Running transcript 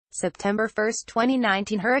September 1,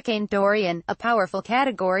 2019 Hurricane Dorian, a powerful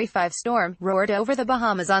Category 5 storm, roared over the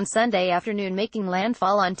Bahamas on Sunday afternoon, making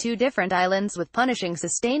landfall on two different islands with punishing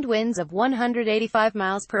sustained winds of 185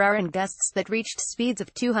 miles per hour and gusts that reached speeds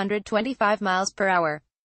of 225 miles per hour.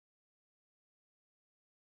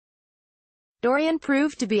 Dorian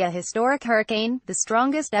proved to be a historic hurricane, the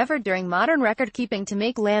strongest ever during modern record-keeping to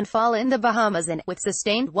make landfall in the Bahamas, and, with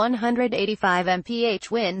sustained 185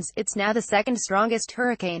 mph winds, it's now the second strongest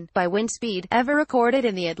hurricane, by wind speed, ever recorded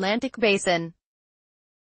in the Atlantic Basin.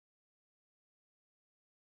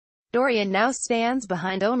 Dorian now stands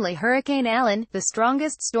behind only Hurricane Allen, the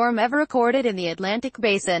strongest storm ever recorded in the Atlantic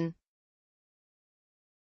Basin.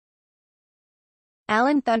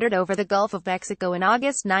 Allen thundered over the Gulf of Mexico in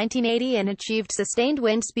August 1980 and achieved sustained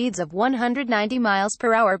wind speeds of 190 miles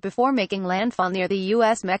per hour before making landfall near the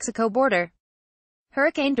U.S.-Mexico border.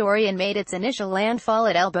 Hurricane Dorian made its initial landfall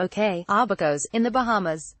at El Boque, Abacos, in the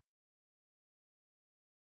Bahamas.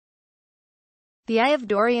 The eye of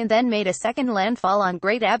Dorian then made a second landfall on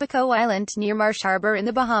Great Abaco Island near Marsh Harbor in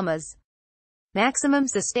the Bahamas. Maximum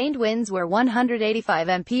sustained winds were 185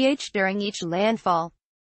 mph during each landfall.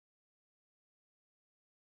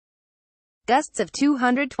 Gusts of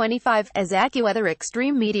 225, as AccuWeather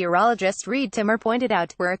extreme meteorologist Reed Timmer pointed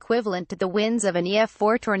out, were equivalent to the winds of an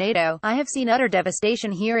EF4 tornado. I have seen utter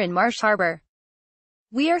devastation here in Marsh Harbor.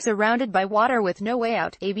 We are surrounded by water with no way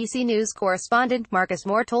out, ABC News correspondent Marcus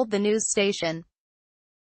Moore told the news station.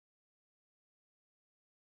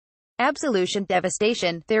 Absolute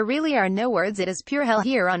devastation. There really are no words. It is pure hell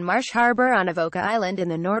here on Marsh Harbor on Avoca Island in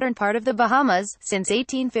the northern part of the Bahamas. Since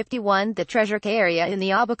 1851, the Treasure Cay area in the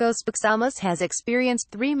Abacos Bahamas has experienced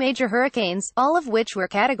three major hurricanes, all of which were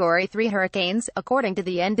Category 3 hurricanes, according to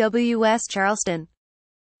the NWS Charleston.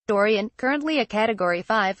 Dorian, currently a Category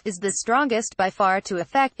 5, is the strongest by far to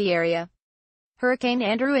affect the area. Hurricane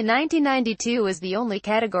Andrew in 1992 is the only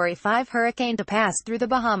Category 5 hurricane to pass through the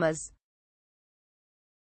Bahamas.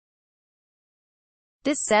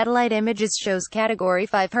 This satellite images shows Category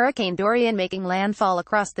 5 Hurricane Dorian making landfall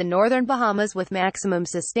across the northern Bahamas with maximum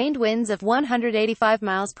sustained winds of 185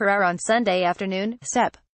 miles per hour on Sunday afternoon,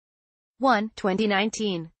 Sep. 1,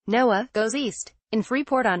 2019. NOAA goes east. In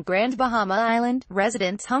Freeport on Grand Bahama Island,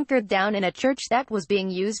 residents hunkered down in a church that was being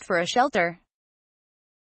used for a shelter.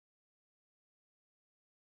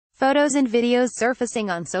 Photos and videos surfacing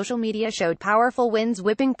on social media showed powerful winds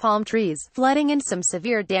whipping palm trees, flooding and some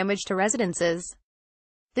severe damage to residences.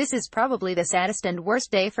 This is probably the saddest and worst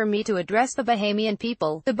day for me to address the Bahamian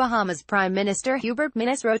people, the Bahamas Prime Minister Hubert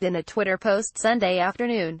Minnis wrote in a Twitter post Sunday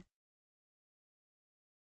afternoon.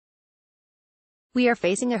 We are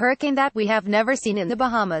facing a hurricane that we have never seen in the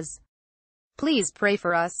Bahamas. Please pray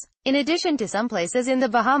for us. In addition to some places in the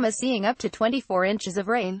Bahamas seeing up to 24 inches of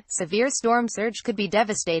rain, severe storm surge could be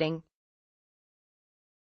devastating.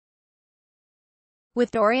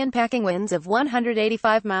 With Dorian packing winds of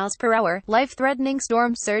 185 miles per hour, life-threatening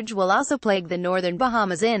storm surge will also plague the northern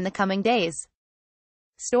Bahamas in the coming days.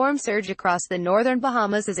 Storm surge across the northern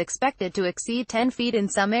Bahamas is expected to exceed 10 feet in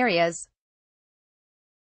some areas.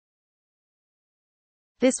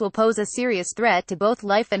 This will pose a serious threat to both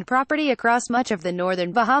life and property across much of the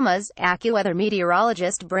northern Bahamas, AccuWeather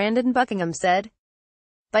meteorologist Brandon Buckingham said.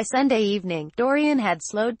 By Sunday evening, Dorian had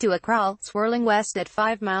slowed to a crawl, swirling west at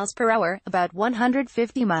 5 miles per hour, about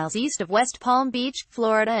 150 miles east of West Palm Beach,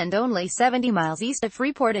 Florida and only 70 miles east of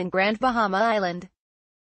Freeport in Grand Bahama Island.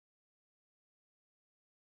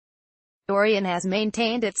 Dorian has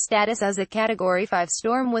maintained its status as a Category 5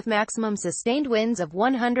 storm with maximum sustained winds of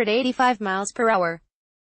 185 miles per hour.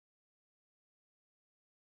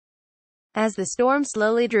 As the storm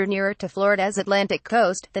slowly drew nearer to Florida's Atlantic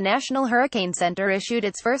coast, the National Hurricane Center issued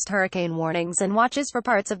its first hurricane warnings and watches for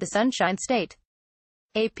parts of the Sunshine State.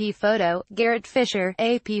 AP photo, Garrett Fisher.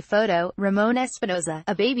 AP photo, Ramon Espinoza.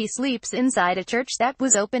 A baby sleeps inside a church that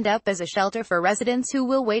was opened up as a shelter for residents who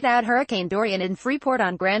will wait out Hurricane Dorian in Freeport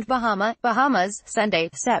on Grand Bahama, Bahamas, Sunday,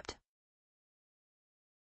 Sept.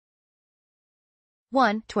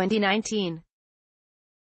 1, 2019.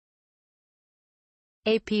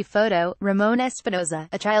 AP photo, Ramon Espinoza.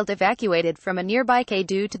 A child evacuated from a nearby cay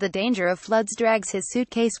due to the danger of floods drags his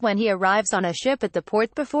suitcase when he arrives on a ship at the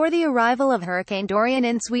port before the arrival of Hurricane Dorian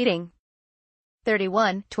in Sweeting.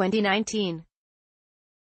 31, 2019.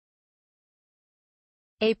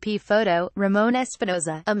 AP photo, Ramon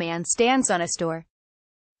Espinoza. A man stands on a store.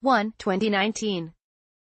 1, 2019.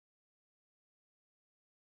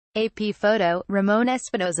 AP photo, Ramon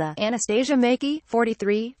Espinoza. Anastasia Mackey,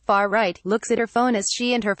 43, far right, looks at her phone as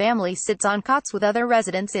she and her family sits on cots with other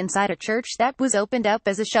residents inside a church that was opened up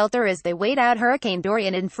as a shelter as they wait out Hurricane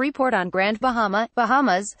Dorian in Freeport on Grand Bahama,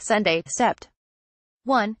 Bahamas, Sunday, Sept.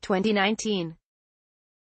 1, 2019.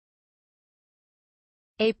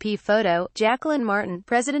 AP photo, Jacqueline Martin.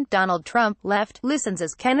 President Donald Trump, left, listens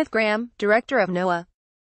as Kenneth Graham, director of NOAA.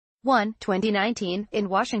 1, 2019, in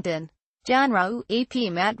Washington. John Rau,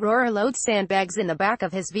 AP Matt Rohrer loads sandbags in the back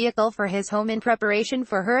of his vehicle for his home in preparation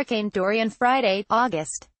for Hurricane Dorian Friday,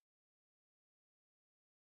 August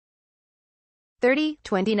 30,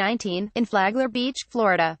 2019, in Flagler Beach,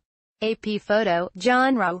 Florida. AP photo,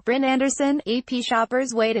 John Rau. Bryn Anderson, AP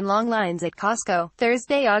shoppers wait in long lines at Costco,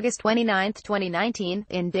 Thursday, August 29, 2019,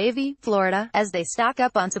 in Davie, Florida, as they stock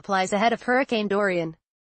up on supplies ahead of Hurricane Dorian.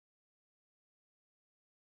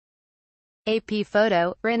 AP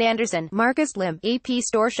photo, Bryn Anderson. Marcus Lim. AP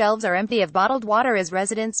store shelves are empty of bottled water as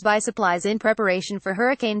residents buy supplies in preparation for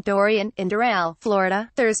Hurricane Dorian, in Doral, Florida,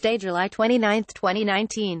 Thursday, July 29,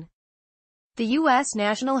 2019. The U.S.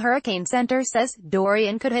 National Hurricane Center says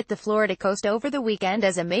Dorian could hit the Florida coast over the weekend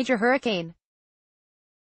as a major hurricane.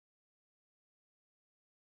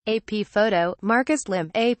 AP photo, Marcus Lim.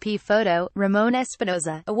 AP photo, Ramon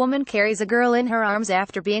Espinoza. A woman carries a girl in her arms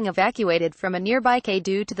after being evacuated from a nearby cay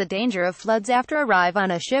due to the danger of floods after arrive on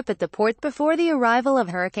a ship at the port before the arrival of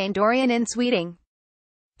Hurricane Dorian in Sweeting.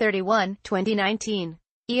 31, 2019.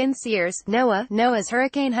 Ian Sears, NOAA's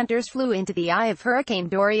hurricane hunters flew into the eye of Hurricane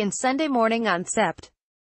Dorian Sunday morning on Sept.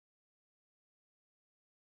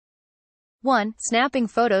 1. Snapping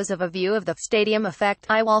photos of a view of the stadium effect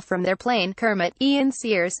eye wall from their plane. Kermit, Ian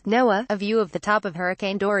Sears, NOAA, a view of the top of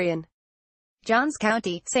Hurricane Dorian. Johns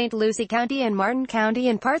County, St. Lucie County and Martin County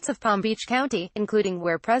and parts of Palm Beach County, including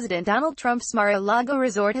where President Donald Trump's Mar-a-Lago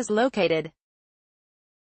resort is located.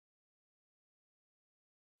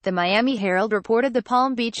 The Miami Herald reported the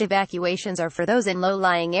Palm Beach evacuations are for those in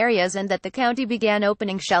low-lying areas and that the county began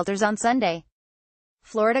opening shelters on Sunday.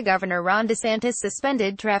 Florida Governor Ron DeSantis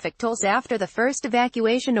suspended traffic tolls after the first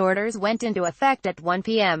evacuation orders went into effect at 1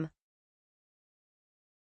 p.m.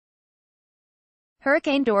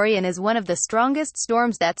 Hurricane Dorian is one of the strongest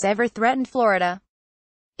storms that's ever threatened Florida.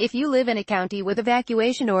 If you live in a county with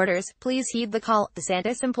evacuation orders, please heed the call,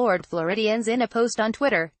 DeSantis implored Floridians in a post on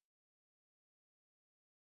Twitter.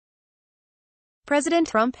 President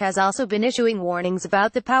Trump has also been issuing warnings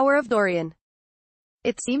about the power of Dorian.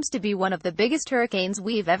 It seems to be one of the biggest hurricanes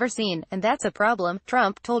we've ever seen, and that's a problem,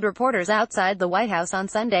 Trump told reporters outside the White House on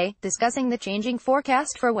Sunday, discussing the changing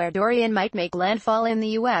forecast for where Dorian might make landfall in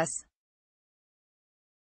the U.S.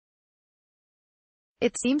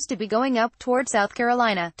 It seems to be going up toward South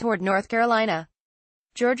Carolina, toward North Carolina.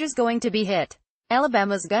 Georgia's going to be hit.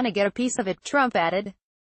 Alabama's gonna get a piece of it, Trump added.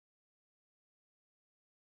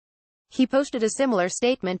 He posted a similar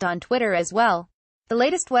statement on Twitter as well. The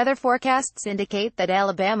latest weather forecasts indicate that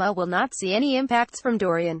Alabama will not see any impacts from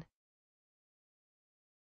Dorian.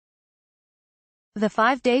 The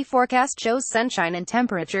 5-day forecast shows sunshine and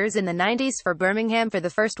temperatures in the 90s for Birmingham for the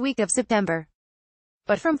first week of September.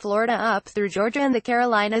 But from Florida up through Georgia and the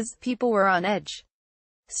Carolinas, people were on edge.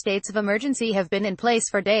 States of emergency have been in place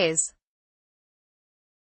for days.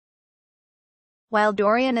 While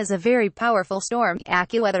Dorian is a very powerful storm,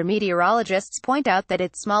 AccuWeather meteorologists point out that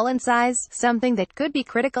it's small in size, something that could be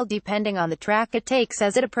critical depending on the track it takes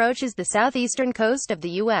as it approaches the southeastern coast of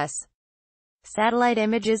the U.S. Satellite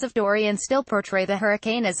images of Dorian still portray the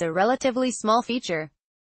hurricane as a relatively small feature.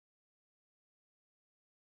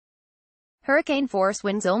 Hurricane force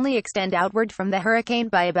winds only extend outward from the hurricane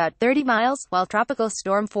by about 30 miles, while tropical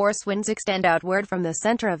storm force winds extend outward from the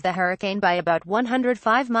center of the hurricane by about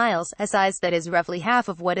 105 miles, a size that is roughly half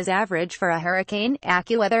of what is average for a hurricane,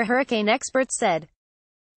 AccuWeather hurricane experts said.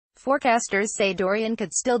 Forecasters say Dorian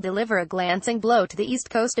could still deliver a glancing blow to the east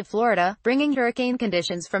coast of Florida, bringing hurricane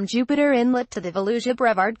conditions from Jupiter Inlet to the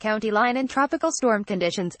Volusia-Brevard County line and tropical storm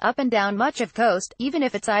conditions up and down much of coast, even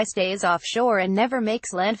if its eye stays offshore and never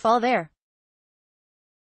makes landfall there.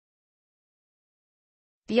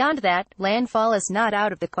 Beyond that, landfall is not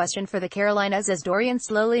out of the question for the Carolinas as Dorian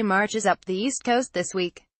slowly marches up the east coast this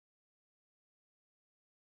week.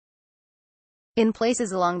 In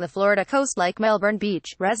places along the Florida coast like Melbourne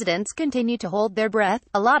Beach, residents continue to hold their breath.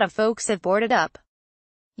 A lot of folks have boarded up.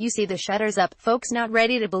 You see the shutters up, folks not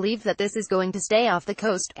ready to believe that this is going to stay off the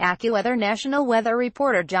coast, AccuWeather national weather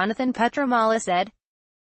reporter Jonathan Petromala said.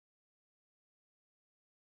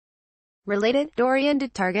 Related, Dorian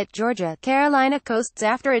did target Georgia, Carolina coasts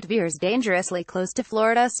after it veers dangerously close to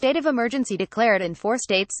Florida. State of emergency declared in 4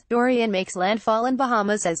 states. Dorian makes landfall in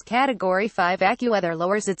Bahamas as Category 5 AccuWeather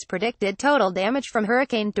lowers its predicted total damage from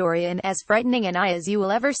Hurricane Dorian as frightening an eye as you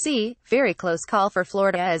will ever see. Very close call for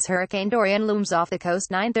Florida as Hurricane Dorian looms off the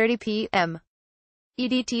coast. 9:30 p.m.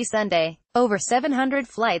 EDT Sunday. Over 700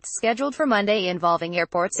 flights scheduled for Monday involving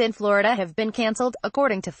airports in Florida have been cancelled,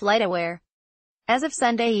 according to FlightAware. As of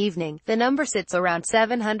Sunday evening, the number sits around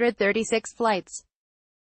 736 flights.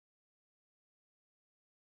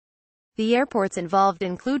 The airports involved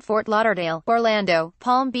include Fort Lauderdale, Orlando,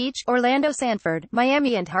 Palm Beach, Orlando Sanford,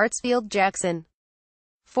 Miami and Hartsfield-Jackson.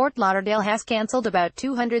 Fort Lauderdale has cancelled about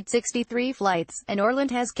 263 flights, and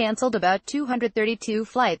Orlando has cancelled about 232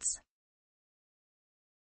 flights.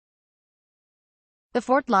 The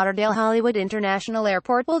Fort Lauderdale Hollywood International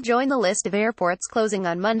Airport will join the list of airports closing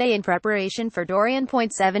on Monday in preparation for Dorian.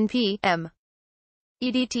 7 p.m.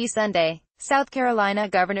 EDT Sunday. South Carolina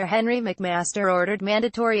Governor Henry McMaster ordered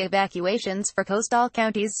mandatory evacuations for coastal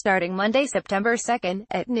counties starting Monday, September 2,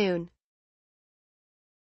 at noon.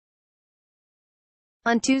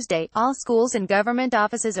 On Tuesday, all schools and government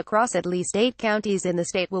offices across at least 8 counties in the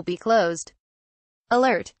state will be closed.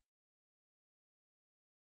 Alert.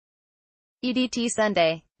 EDT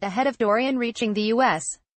Sunday. Ahead of Dorian reaching the U.S.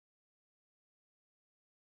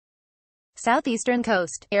 Southeastern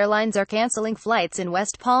coast, airlines are canceling flights in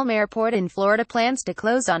West Palm Airport in Florida. Plans to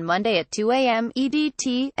close on Monday at 2 a.m.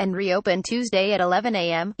 EDT, and reopen Tuesday at 11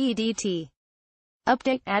 a.m. EDT.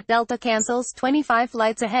 Update at Delta cancels 25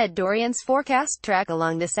 flights ahead. Dorian's forecast track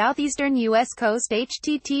along the southeastern U.S. coast.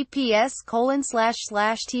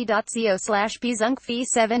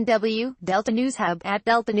 https://t.co/pzunkv7w. Delta News Hub at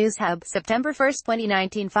Delta News Hub, September 1,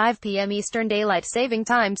 2019, 5 p.m. Eastern Daylight Saving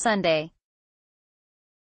Time Sunday.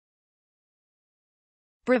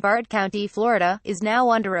 Brevard County, Florida, is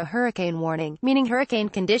now under a hurricane warning, meaning hurricane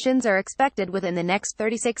conditions are expected within the next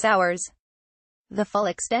 36 hours. The full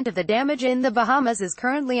extent of the damage in the Bahamas is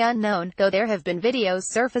currently unknown, though there have been videos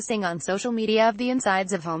surfacing on social media of the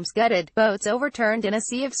insides of homes gutted, boats overturned in a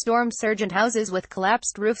sea of storm surge and houses with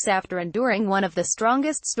collapsed roofs after enduring one of the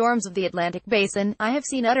strongest storms of the Atlantic Basin. I have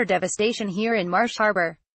seen utter devastation here in Marsh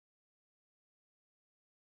Harbor.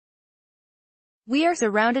 We are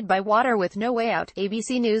surrounded by water with no way out,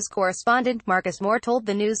 ABC News correspondent Marcus Moore told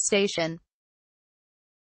the news station.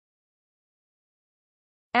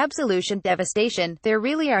 Absolution devastation. There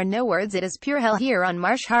really are no words. It is pure hell here on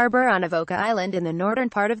Marsh Harbor on Avoca Island in the northern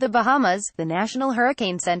part of the Bahamas. The National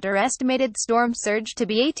Hurricane Center estimated storm surge to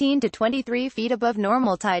be 18 to 23 feet above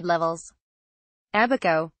normal tide levels.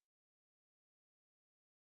 Abaco.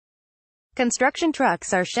 Construction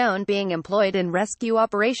trucks are shown being employed in rescue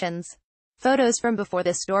operations. Photos from before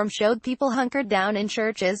the storm showed people hunkered down in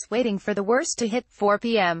churches, waiting for the worst to hit. 4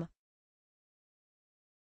 p.m.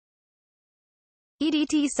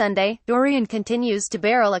 EDT Sunday. Dorian continues to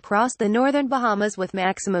barrel across the northern Bahamas with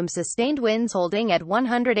maximum sustained winds holding at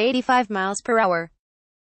 185 miles per hour.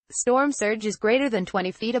 Storm surge is greater than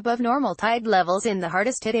 20 feet above normal tide levels in the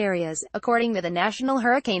hardest hit areas, according to the National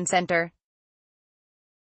Hurricane Center.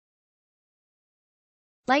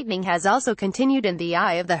 Lightning has also continued in the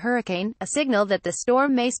eye of the hurricane, a signal that the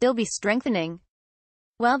storm may still be strengthening.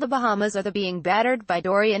 While the Bahamas are being battered by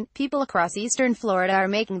Dorian, people across eastern Florida are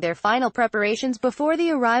making their final preparations before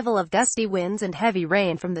the arrival of gusty winds and heavy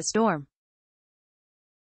rain from the storm.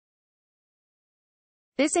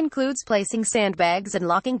 This includes placing sandbags and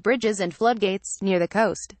locking bridges and floodgates near the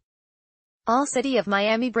coast. All City of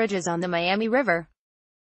Miami bridges on the Miami River.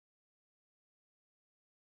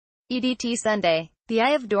 EDT Sunday. The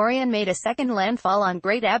eye of Dorian made a second landfall on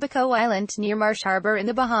Great Abaco Island near Marsh Harbor in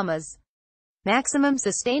the Bahamas. Maximum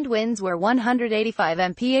sustained winds were 185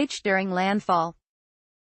 mph during landfall.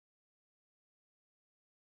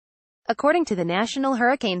 According to the National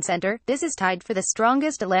Hurricane Center, this is tied for the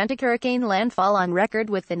strongest Atlantic hurricane landfall on record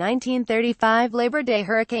with the 1935 Labor Day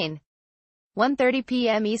hurricane. 1:30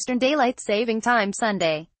 p.m. Eastern Daylight Saving Time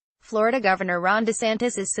Sunday. Florida Governor Ron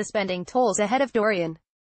DeSantis is suspending tolls ahead of Dorian.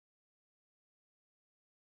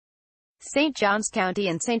 St. Johns County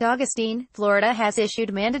and St. Augustine, Florida has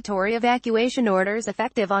issued mandatory evacuation orders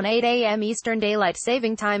effective on 8 a.m. Eastern Daylight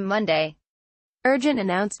Saving Time Monday. Urgent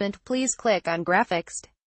announcement. Please click on graphics.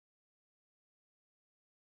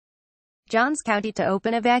 Johns County to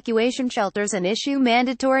open evacuation shelters and issue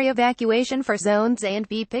mandatory evacuation for zones A and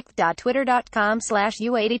B.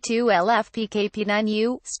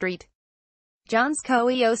 pic.twitter.com/U82LFPKP9U, Street. Johns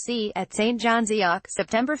Co-EOC, at St. John's EOC,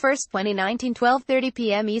 September 1, 2019, 12:30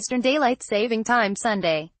 p.m. Eastern Daylight Saving Time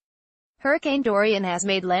Sunday. Hurricane Dorian has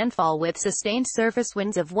made landfall with sustained surface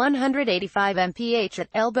winds of 185 mph at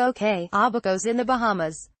Elbow Cay, Abacos in the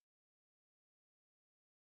Bahamas.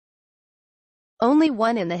 Only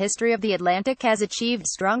one in the history of the Atlantic has achieved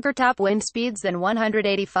stronger top wind speeds than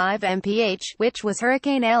 185 mph, which was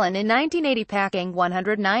Hurricane Allen in 1980, packing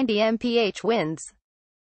 190 mph winds.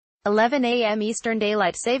 11 a.m. Eastern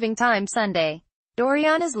Daylight Saving Time Sunday.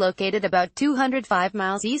 Dorian is located about 205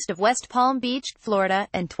 miles east of West Palm Beach, Florida,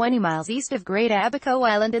 and 20 miles east of Great Abaco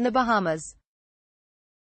Island in the Bahamas.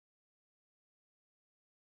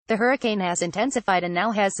 The hurricane has intensified and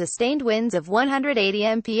now has sustained winds of 180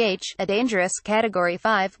 mph, a dangerous Category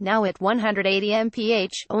 5, now at 180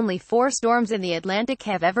 mph. Only 4 storms in the Atlantic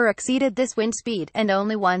have ever exceeded this wind speed, and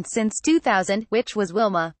only one since 2000, which was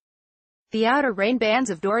Wilma. The outer rain bands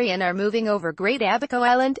of Dorian are moving over Great Abaco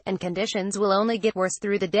Island, and conditions will only get worse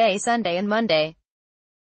through the day Sunday and Monday.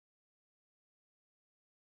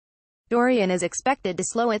 Dorian is expected to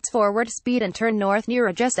slow its forward speed and turn north near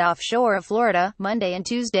or just offshore of Florida, Monday and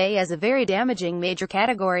Tuesday as a very damaging major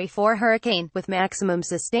Category 4 hurricane, with maximum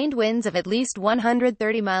sustained winds of at least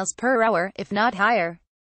 130 miles per hour, if not higher.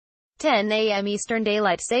 10 a.m. Eastern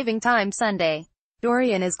Daylight Saving Time Sunday.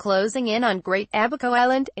 Dorian is closing in on Great Abaco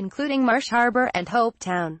Island, including Marsh Harbor and Hope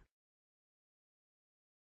Town.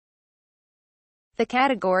 The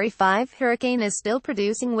Category 5 hurricane is still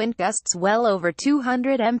producing wind gusts well over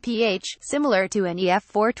 200 mph, similar to an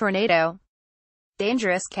EF4 tornado.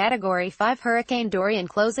 Dangerous Category 5 Hurricane Dorian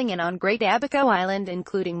closing in on Great Abaco Island,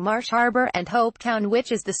 including Marsh Harbor and Hope Town,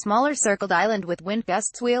 which is the smaller circled island with wind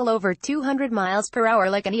gusts well over 200 miles per hour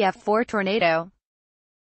like an EF4 tornado.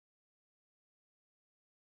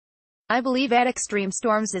 I believe at Extreme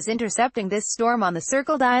Storms is intercepting this storm on the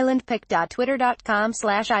circled island.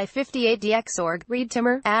 pic.twitter.com/i58dxorg. Reed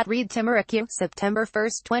Timmer, @ReedTimmerAQ, September 1,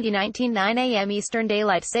 2019, 9 a.m. Eastern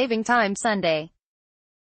Daylight Saving Time Sunday.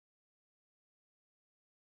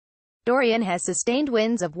 Dorian has sustained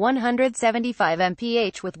winds of 175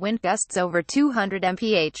 mph with wind gusts over 200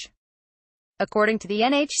 mph. According to the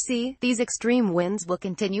NHC, these extreme winds will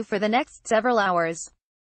continue for the next several hours.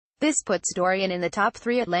 This puts Dorian in the top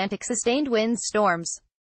 3 Atlantic sustained winds storms.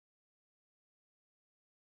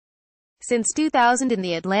 Since 2000 in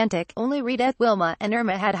the Atlantic, only Rita, Wilma, and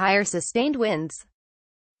Irma had higher sustained winds.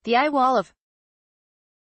 The eye wall of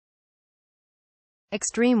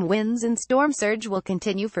extreme winds and storm surge will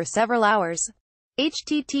continue for several hours.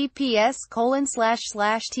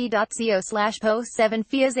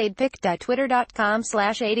 https://t.co/po7fiasaid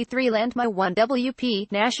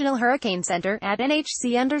pic.twitter.com/83landmy1wp National Hurricane Center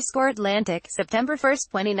 @NHC_Atlantic, September 1,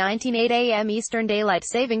 2019, 8 a.m. Eastern Daylight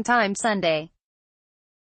Saving Time Sunday.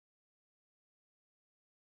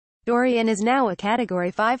 Dorian is now a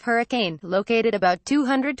Category 5 hurricane, located about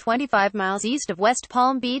 225 miles east of West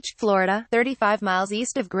Palm Beach, Florida, 35 miles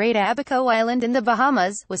east of Great Abaco Island in the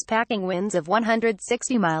Bahamas, was packing winds of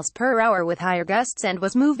 160 miles per hour with higher gusts and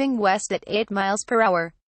was moving west at 8 miles per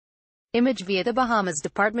hour. Image via the Bahamas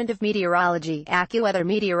Department of Meteorology. AccuWeather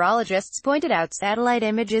meteorologists pointed out satellite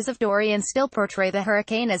images of Dorian still portray the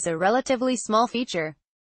hurricane as a relatively small feature.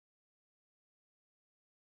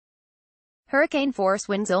 Hurricane force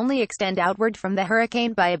winds only extend outward from the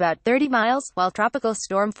hurricane by about 30 miles, while tropical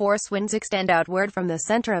storm force winds extend outward from the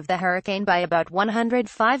center of the hurricane by about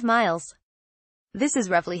 105 miles. This is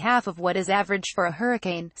roughly half of what is average for a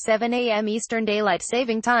hurricane. 7 a.m. Eastern Daylight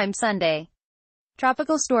Saving Time Sunday.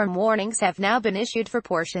 Tropical storm warnings have now been issued for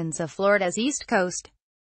portions of Florida's east coast.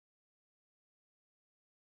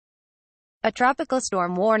 A tropical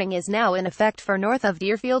storm warning is now in effect for north of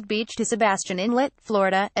Deerfield Beach to Sebastian Inlet,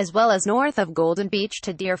 Florida, as well as north of Golden Beach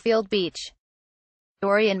to Deerfield Beach.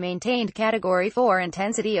 Dorian maintained Category 4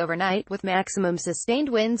 intensity overnight with maximum sustained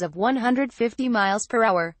winds of 150 miles per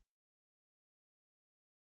hour.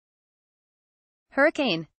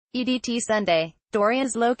 Hurricane EDT Sunday. Dorian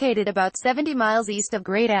is located about 70 miles east of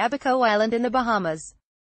Great Abaco Island in the Bahamas.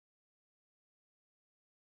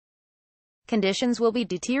 Conditions will be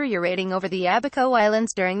deteriorating over the Abaco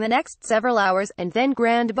Islands during the next several hours, and then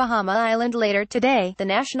Grand Bahama Island later today, the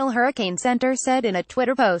National Hurricane Center said in a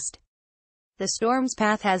Twitter post. The storm's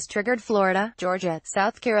path has triggered Florida, Georgia,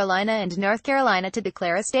 South Carolina and North Carolina to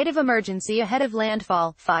declare a state of emergency ahead of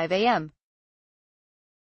landfall, 5 a.m.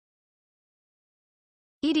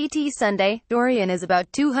 EDT Sunday. Dorian is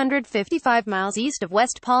about 255 miles east of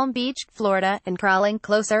West Palm Beach, Florida, and crawling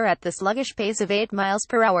closer at the sluggish pace of 8 miles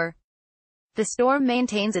per hour. The storm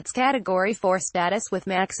maintains its Category 4 status with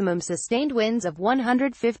maximum sustained winds of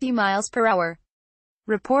 150 miles per hour.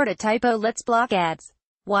 Report a typo. Let's block ads.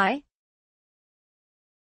 Why?